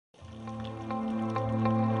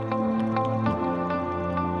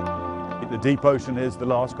deep ocean is the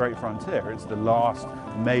last great frontier. It's the last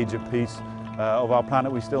major piece of our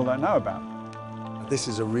planet we still don't know about. This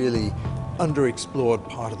is a really underexplored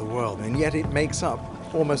part of the world, and yet it makes up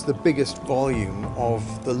almost the biggest volume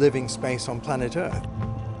of the living space on planet Earth.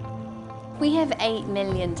 We have 8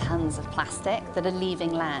 million tons of plastic that are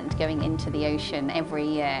leaving land going into the ocean every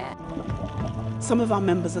year. Some of our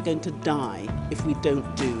members are going to die if we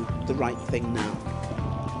don't do the right thing now.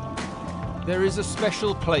 There is a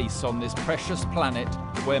special place on this precious planet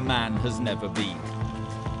where man has never been.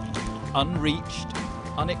 Unreached,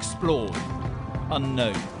 unexplored,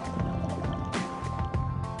 unknown.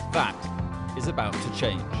 That is about to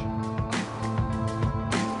change.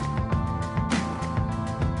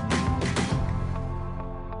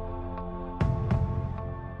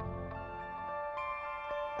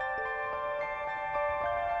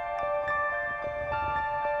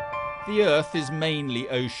 The Earth is mainly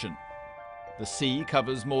ocean. The sea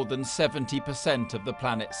covers more than 70% of the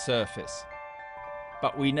planet's surface.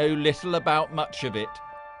 But we know little about much of it,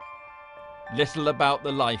 little about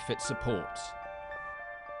the life it supports.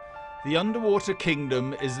 The underwater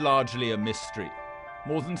kingdom is largely a mystery.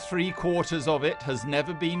 More than 3/4 of it has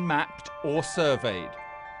never been mapped or surveyed,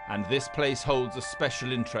 and this place holds a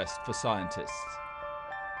special interest for scientists.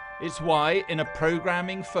 It's why, in a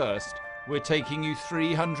programming first, we're taking you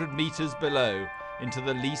 300 meters below into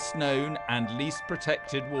the least known and least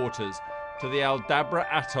protected waters to the Aldabra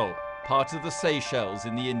Atoll, part of the Seychelles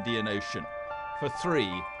in the Indian Ocean, for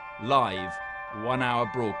 3 live 1-hour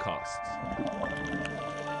broadcasts.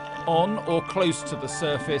 On or close to the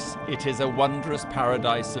surface, it is a wondrous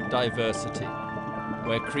paradise of diversity,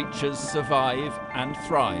 where creatures survive and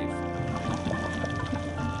thrive.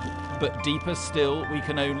 But deeper still, we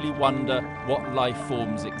can only wonder what life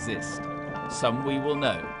forms exist. Some we will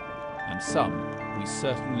know, and some we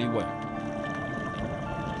certainly won't.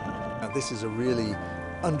 This is a really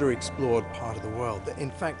underexplored part of the world.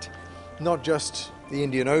 In fact, not just the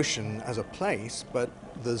Indian Ocean as a place, but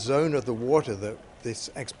the zone of the water that this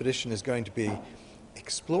expedition is going to be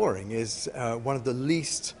exploring is one of the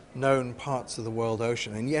least known parts of the world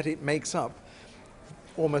ocean, and yet it makes up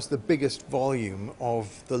almost the biggest volume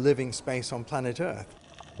of the living space on planet Earth.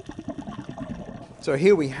 So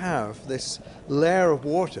here we have this layer of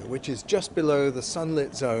water which is just below the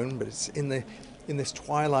sunlit zone, but it's in this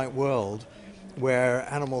twilight world where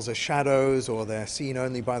animals are shadows or they're seen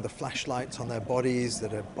only by the flashlights on their bodies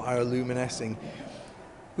that are bioluminescing.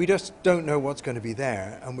 We just don't know what's going to be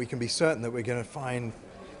there, and we can be certain that we're going to find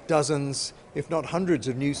dozens, if not hundreds,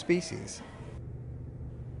 of new species.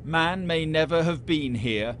 Man may never have been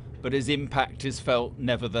here, but his impact is felt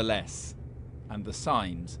nevertheless, and the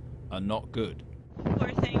signs are not good.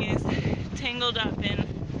 Poor thing is tangled up in,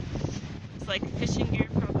 it's like fishing gear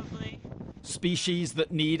probably. Species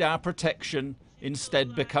that need our protection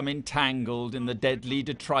instead become entangled in the deadly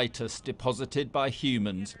detritus deposited by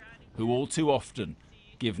humans, who all too often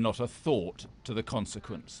give not a thought to the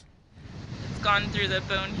consequence. It's gone through the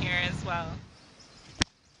bone here as well.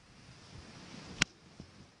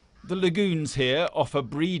 The lagoons here offer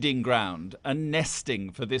breeding ground and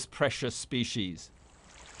nesting for this precious species.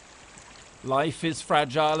 Life is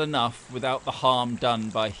fragile enough without the harm done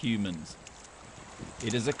by humans.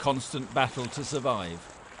 It is a constant battle to survive.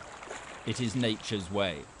 It is nature's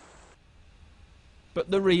way. But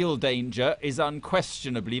the real danger is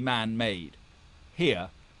unquestionably man-made. Here,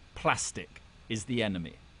 plastic is the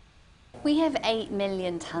enemy. We have 8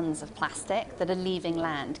 million tons of plastic that are leaving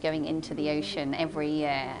land going into the ocean every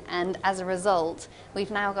year, and as a result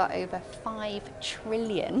we've now got over 5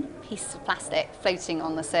 trillion pieces of plastic floating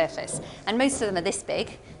on the surface, and most of them are this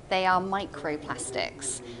big. They are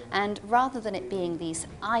microplastics, and rather than it being these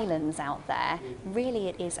islands out there, really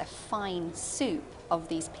it is a fine soup of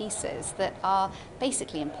these pieces that are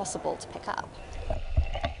basically impossible to pick up.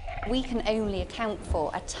 We can only account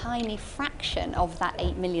for a tiny fraction of that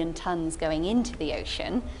 8 million tons going into the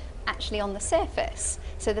ocean actually on the surface.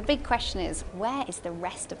 So the big question is, where is the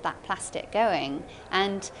rest of that plastic going?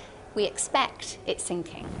 And we expect it's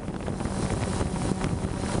sinking.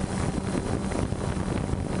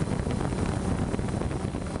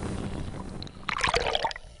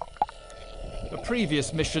 A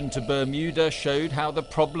previous mission to Bermuda showed how the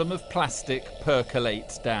problem of plastic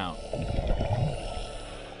percolates down.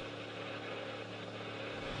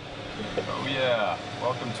 Oh yeah,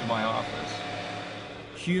 welcome to my office.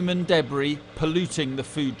 Human debris polluting the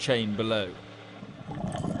food chain below.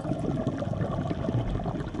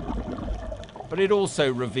 But it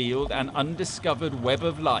also revealed an undiscovered web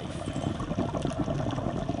of life.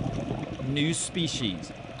 New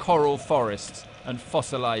species, coral forests and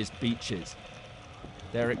fossilized beaches.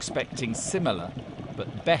 They're expecting similar,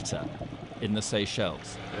 but better, in the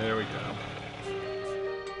Seychelles. There we go.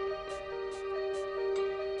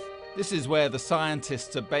 This is where the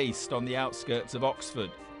scientists are based, on the outskirts of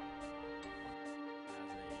Oxford.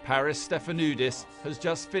 Paris Stephanoudis has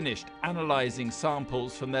just finished analysing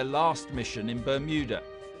samples from their last mission in Bermuda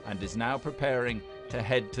and is now preparing to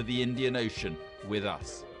head to the Indian Ocean with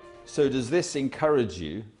us. So does this encourage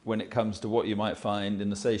you when it comes to what you might find in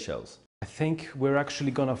the Seychelles? I think we're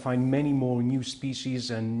actually going to find many more new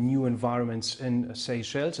species and new environments in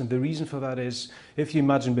Seychelles, and the reason for that is, if you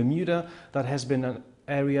imagine Bermuda, that has been an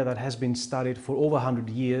area that has been studied for over 100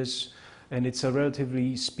 years, and it's a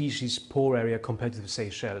relatively species poor area compared to the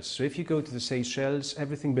Seychelles. So if you go to the Seychelles,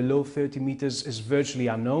 everything below 30 meters is virtually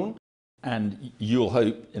unknown. And you'll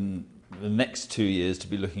hope in the next 2 years to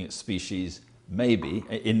be looking at species, maybe,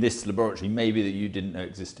 in this laboratory, maybe that you didn't know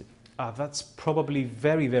existed. That's probably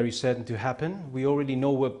very, very certain to happen. We already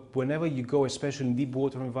know whenever you go, especially in deep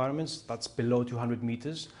water environments, that's below 200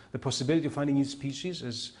 meters, the possibility of finding new species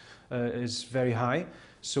is very high.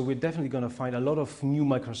 So we're definitely going to find a lot of new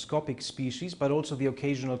microscopic species, but also the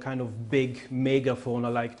occasional kind of big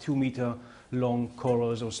megafauna like 2 meter long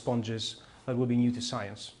corals or sponges that will be new to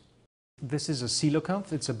science. This is a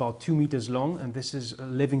coelacanth. It's about 2 meters long, and this is a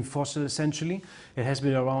living fossil essentially. It has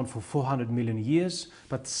been around for 400 million years,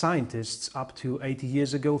 but scientists up to 80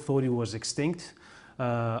 years ago thought it was extinct.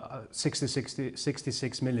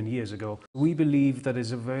 66 million years ago. We believe that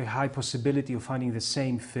there's a very high possibility of finding the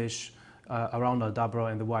same fish around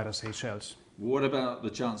Aldabra and the wider Seychelles. What about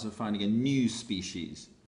the chance of finding a new species?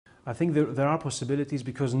 I think there are possibilities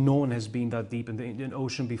because no one has been that deep in the Indian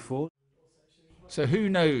Ocean before. So who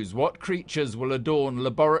knows what creatures will adorn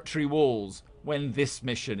laboratory walls when this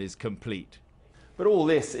mission is complete? But all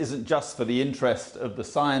this isn't just for the interest of the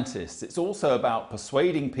scientists. It's also about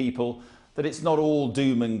persuading people that it's not all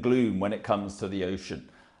doom and gloom when it comes to the ocean,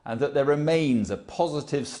 and that there remains a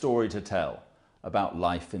positive story to tell about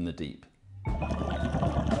life in the deep.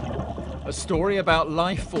 A story about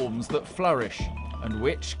life forms that flourish and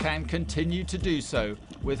which can continue to do so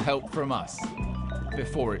with help from us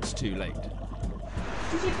before it's too late.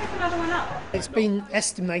 Did you pick another one up? It's been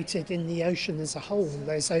estimated in the ocean as a whole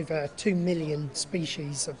there's over 2 million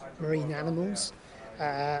species of marine animals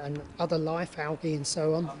and other life, algae and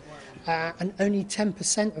so on, and only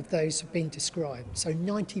 10% of those have been described. So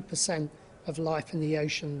 90% of life in the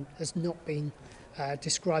ocean has not been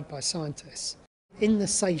described by scientists. In the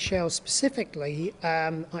Seychelles specifically,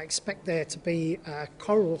 I expect there to be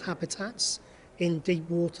coral habitats in deep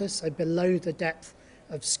water, so below the depth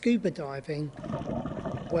of scuba diving,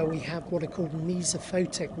 where we have what are called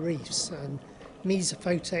mesophotic reefs. And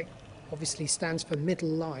mesophotic obviously stands for middle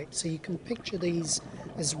light, so you can picture these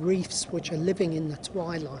as reefs which are living in the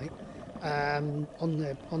twilight on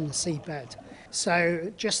the seabed.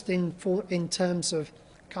 So just in terms of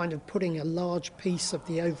kind of putting a large piece of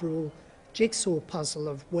the overall jigsaw puzzle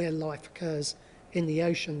of where life occurs in the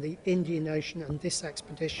ocean, the Indian Ocean and this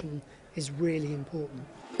expedition is really important.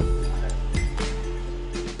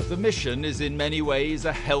 The mission is in many ways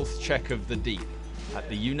a health check of the deep. At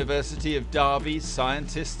the University of Derby,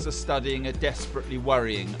 scientists are studying a desperately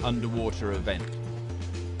worrying underwater event.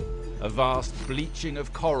 A vast bleaching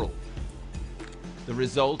of coral, the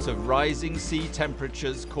result of rising sea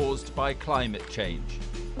temperatures caused by climate change.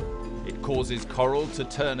 It causes coral to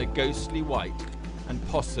turn a ghostly white and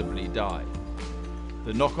possibly die.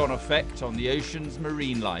 The knock-on effect on the ocean's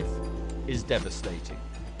marine life is devastating.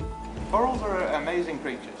 Corals are amazing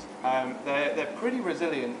creatures. They're pretty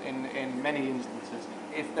resilient in many instances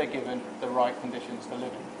if they're given the right conditions to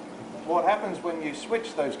live in. What happens when you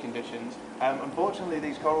switch those conditions, unfortunately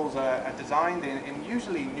these corals are designed in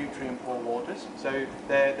usually nutrient-poor waters, so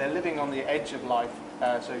they're living on the edge of life,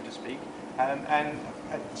 so to speak, and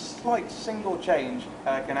a slight single change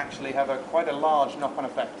can actually have quite a large knock-on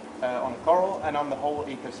effect on a coral and on the whole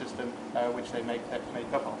ecosystem which they make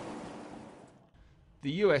up of.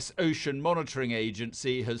 The US Ocean Monitoring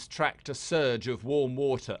Agency has tracked a surge of warm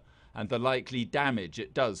water and the likely damage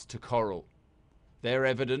it does to coral. Their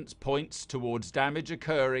evidence points towards damage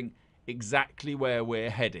occurring exactly where we're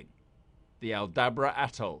heading, the Aldabra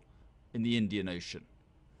Atoll in the Indian Ocean.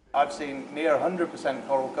 I've seen near 100%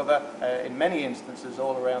 coral cover in many instances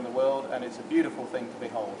all around the world, and it's a beautiful thing to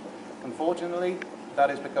behold. Unfortunately, that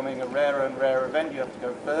is becoming a rarer and rarer event. You have to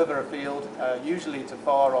go further afield, usually to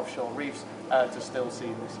far offshore reefs, to still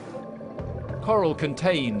see this. Coral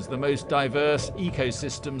contains the most diverse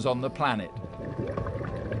ecosystems on the planet.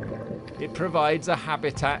 It provides a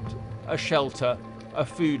habitat, a shelter, a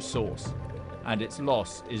food source, and its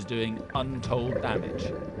loss is doing untold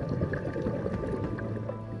damage.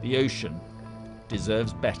 The ocean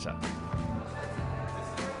deserves better.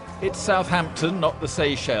 It's Southampton, not the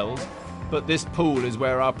Seychelles, but this pool is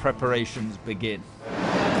where our preparations begin.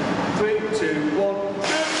 3, 2,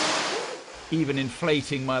 1. Even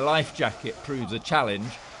inflating my life jacket proves a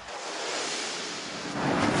challenge.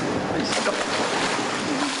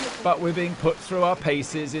 But we're being put through our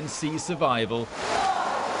paces in sea survival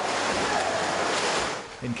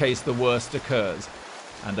in case the worst occurs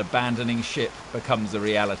and abandoning ship becomes a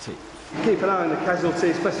reality. Keep an eye on the casualty,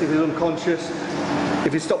 especially if he's unconscious.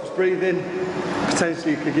 If he stops breathing,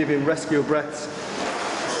 potentially you could give him rescue breaths.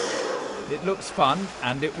 It looks fun,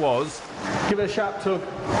 and it was. Give it a sharp tug.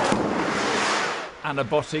 And a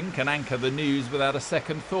botting can anchor the news without a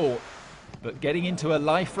second thought. But getting into a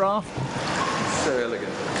life raft? So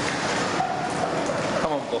elegant.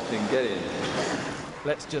 Come on, botting, get in.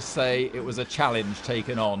 Let's just say it was a challenge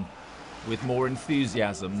taken on with more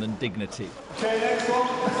enthusiasm than dignity. Okay, next one.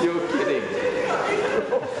 You're kidding.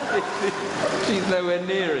 She's nowhere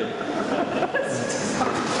near him.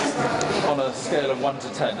 On a scale of 1 to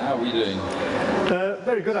 10, how are we doing?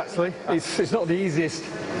 Very good, actually. It's not the easiest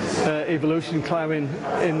evolution climbing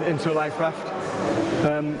into a life raft.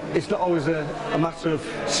 It's not always a matter of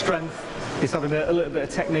strength. It's having a little bit of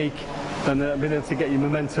technique and being able to get your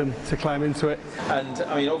momentum to climb into it. And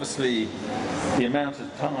I mean, obviously, the amount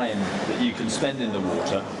of time that you can spend in the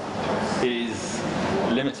water is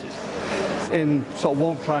limited. In sort of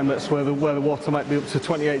warm climates where the water might be up to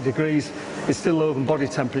 28 degrees, it's still lower than body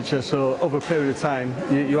temperature, so over a period of time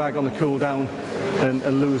you are going to cool down and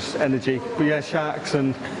lose energy. But yeah, sharks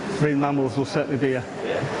and marine mammals will certainly be a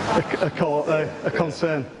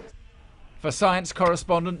concern. For science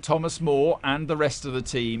correspondent Thomas Moore and the rest of the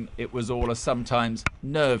team, it was all a sometimes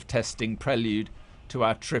nerve-testing prelude to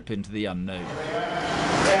our trip into the unknown.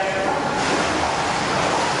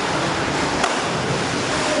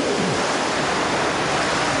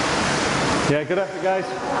 Yeah, good effort, guys.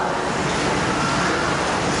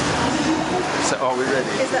 So are we ready?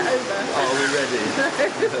 Is that over? Are we ready?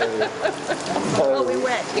 No. Are we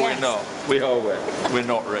wet? Yes. We're not. We are wet. We're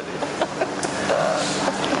not ready.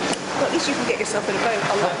 Well, at least you can get yourself in a boat,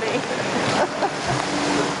 unlike me.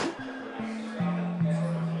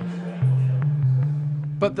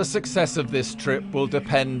 But the success of this trip will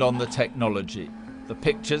depend on the technology. The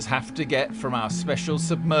pictures have to get from our special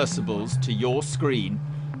submersibles to your screen,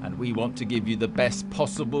 and we want to give you the best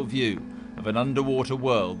possible view of an underwater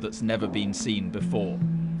world that's never been seen before.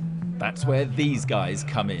 That's where these guys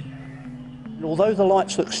come in. Although the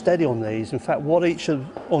lights look steady on these, in fact, on each of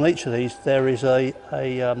these there is an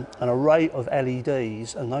array of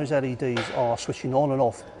LEDs, and those LEDs are switching on and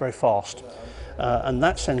off very fast. And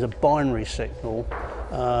that sends a binary signal,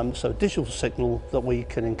 so a digital signal that we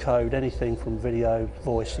can encode anything from video,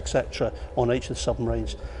 voice, etc. on each of the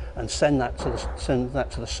submarines and send that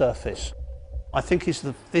to the surface. I think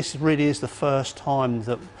this really is the first time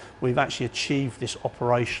that we've actually achieved this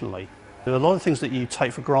operationally. There are a lot of things that you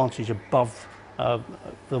take for granted above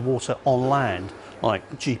the water on land, like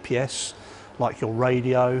GPS, like your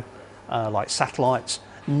radio, like satellites.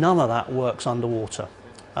 None of that works underwater.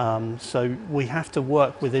 So we have to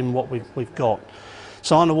work within what we've got.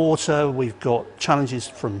 So underwater we've got challenges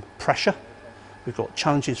from pressure, we've got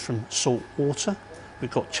challenges from salt water, we've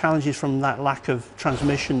got challenges from that lack of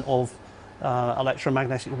transmission of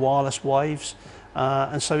electromagnetic wireless waves,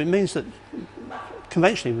 and so it means that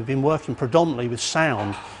conventionally we've been working predominantly with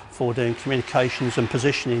sound for doing communications and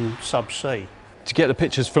positioning subsea. To get the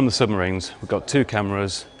pictures from the submarines, we've got 2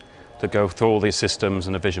 cameras that go through all these systems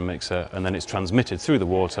and a vision mixer, and then it's transmitted through the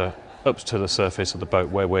water up to the surface of the boat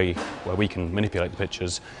where we can manipulate the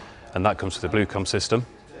pictures, and that comes through the Bluecom system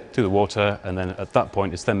through the water, and then at that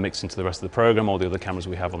point it's then mixed into the rest of the program, all the other cameras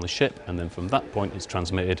we have on the ship, and then from that point it's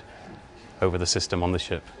transmitted over the system on the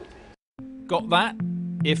ship. Got that?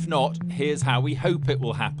 If not, here's how we hope it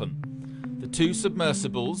will happen. The 2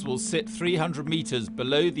 submersibles will sit 300 meters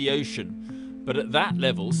below the ocean, but at that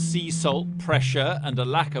level sea salt, pressure and a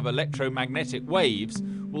lack of electromagnetic waves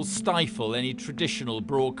will stifle any traditional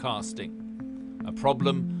broadcasting. A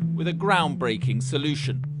problem with a groundbreaking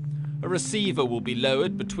solution. A receiver will be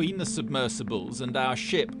lowered between the submersibles and our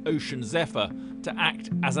ship Ocean Zephyr to act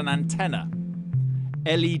as an antenna.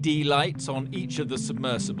 LED lights on each of the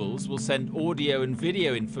submersibles will send audio and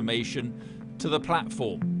video information to the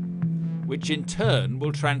platform, which in turn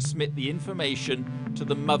will transmit the information to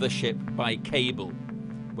the mothership by cable,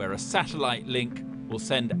 where a satellite link will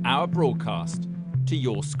send our broadcast to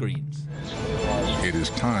your screens. It is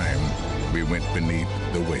time we went beneath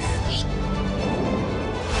the waves.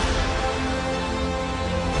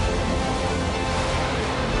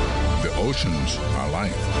 The Oceans are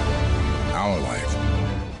life, our life.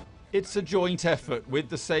 It's a joint effort with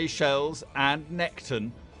the Seychelles and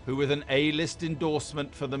Nekton, who with an A-list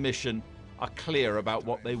endorsement for the mission are clear about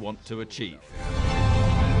what they want to achieve.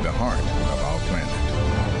 The heart of our planet.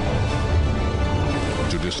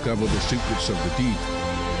 To discover the secrets of the deep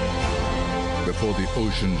before the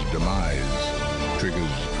ocean's demise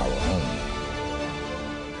triggers our home.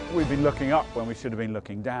 We've been looking up when we should have been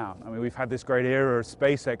looking down. I mean, we've had this great era of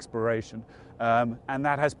space exploration, and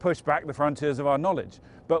that has pushed back the frontiers of our knowledge.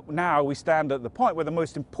 But now we stand at the point where the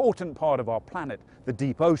most important part of our planet, the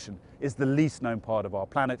deep ocean, is the least known part of our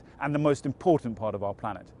planet and the most important part of our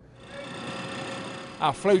planet.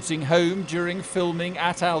 Our floating home during filming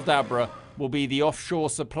at Aldabra will be the offshore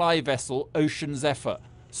supply vessel Ocean Zephyr,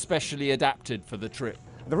 specially adapted for the trip.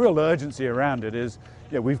 The real urgency around it is,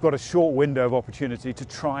 we've got a short window of opportunity to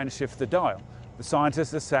try and shift the dial. The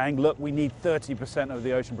scientists are saying, look, we need 30% of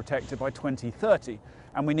the ocean protected by 2030,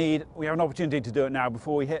 and we have an opportunity to do it now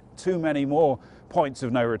before we hit too many more points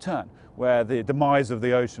of no return, where the demise of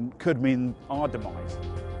the ocean could mean our demise.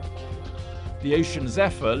 The Ocean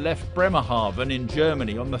Zephyr left Bremerhaven in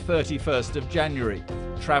Germany on the 31st of January,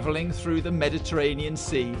 travelling through the Mediterranean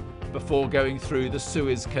Sea before going through the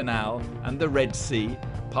Suez Canal and the Red Sea,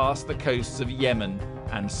 past the coasts of Yemen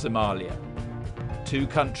and Somalia. Two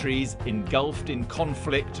countries engulfed in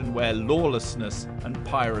conflict and where lawlessness and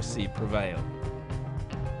piracy prevail.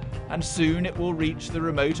 And soon it will reach the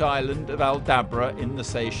remote island of Aldabra in the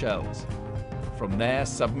Seychelles. From there,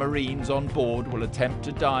 submarines on board will attempt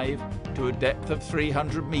to dive to a depth of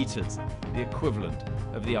 300 metres, the equivalent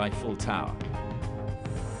of the Eiffel Tower.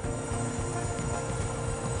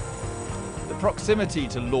 The proximity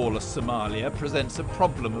to lawless Somalia presents a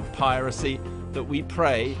problem of piracy that we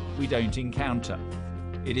pray we don't encounter.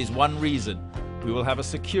 It is one reason we will have a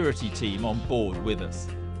security team on board with us.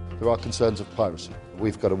 There are concerns of piracy.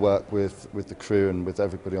 We've got to work with the crew and with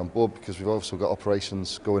everybody on board because we've also got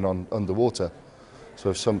operations going on underwater. So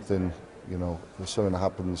if something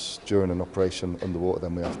happens during an operation underwater,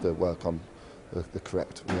 then we have to work on the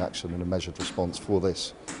correct reaction and a measured response for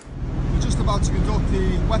this. We're just about to conduct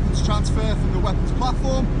the weapons transfer from the weapons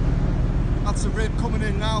platform. That's the rib coming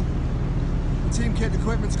in now. The team kit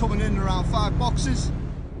equipment's coming in around 5 boxes.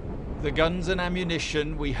 The guns and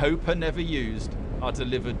ammunition we hope are never used are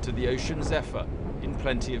delivered to the Ocean Zephyr in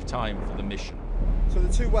plenty of time for the mission. So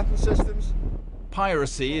the 2 weapon systems.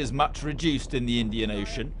 Piracy is much reduced in the Indian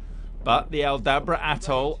Ocean, but the Aldabra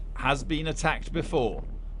atoll has been attacked before.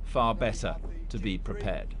 Far better to be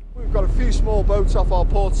prepared. We've got a few small boats off our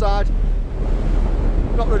port side.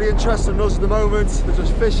 Not really interested in us at the moment, they're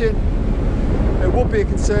just fishing. It would be a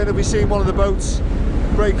concern if we seen one of the boats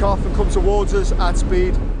break off and come towards us at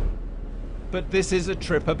speed. But this is a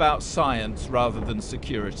trip about science rather than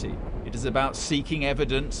security. It is about seeking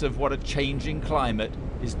evidence of what a changing climate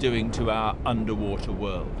is doing to our underwater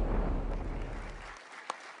world.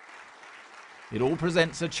 It all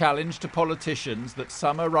presents a challenge to politicians that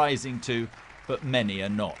some are rising to, but many are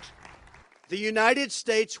not. The United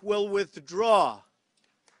States will withdraw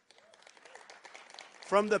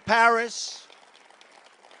from the Paris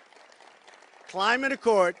Climate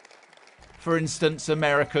Accord. For instance,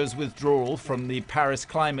 America's withdrawal from the Paris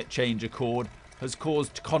Climate Change Accord has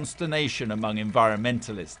caused consternation among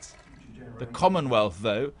environmentalists. The Commonwealth,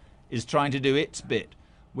 though, is trying to do its bit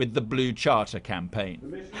with the Blue Charter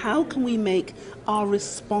campaign. How can we make our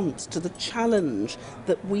response to the challenge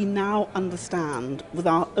that we now understand with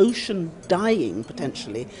our ocean dying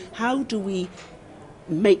potentially, how do we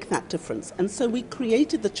make that difference? And so we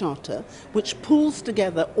created the Charter, which pulls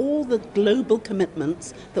together all the global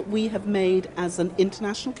commitments that we have made as an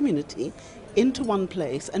international community into one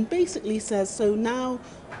place and basically says, so now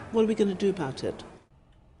what are we going to do about it?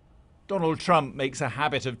 Donald Trump makes a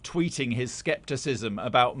habit of tweeting his scepticism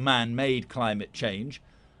about man-made climate change,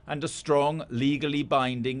 and a strong, legally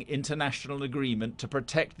binding international agreement to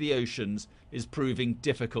protect the oceans is proving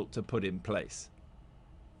difficult to put in place.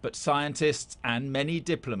 But scientists and many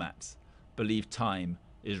diplomats believe time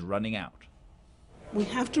is running out. We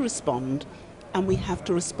have to respond, and we have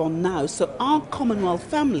to respond now. So our Commonwealth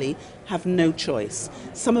family have no choice.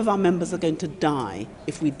 Some of our members are going to die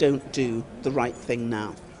if we don't do the right thing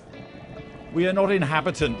now. We are not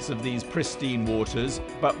inhabitants of these pristine waters,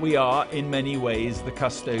 but we are in many ways the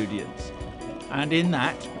custodians. And in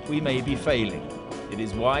that, we may be failing. It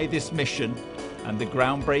is why this mission and the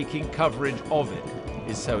groundbreaking coverage of it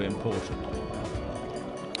is so important.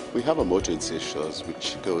 We have a motto in Seychelles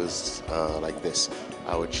which goes like this: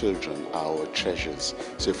 our children, our treasures.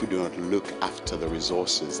 So if we do not look after the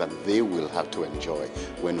resources that they will have to enjoy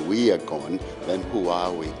when we are gone, then who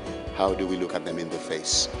are we? How do we look at them in the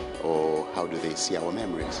face? Or how do they see our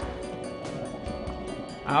memories?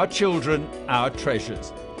 Our children, our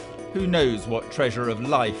treasures. Who knows what treasure of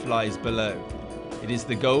life lies below? It is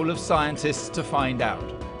the goal of scientists to find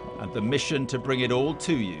out, and the mission to bring it all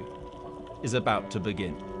to you is about to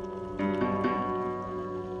begin.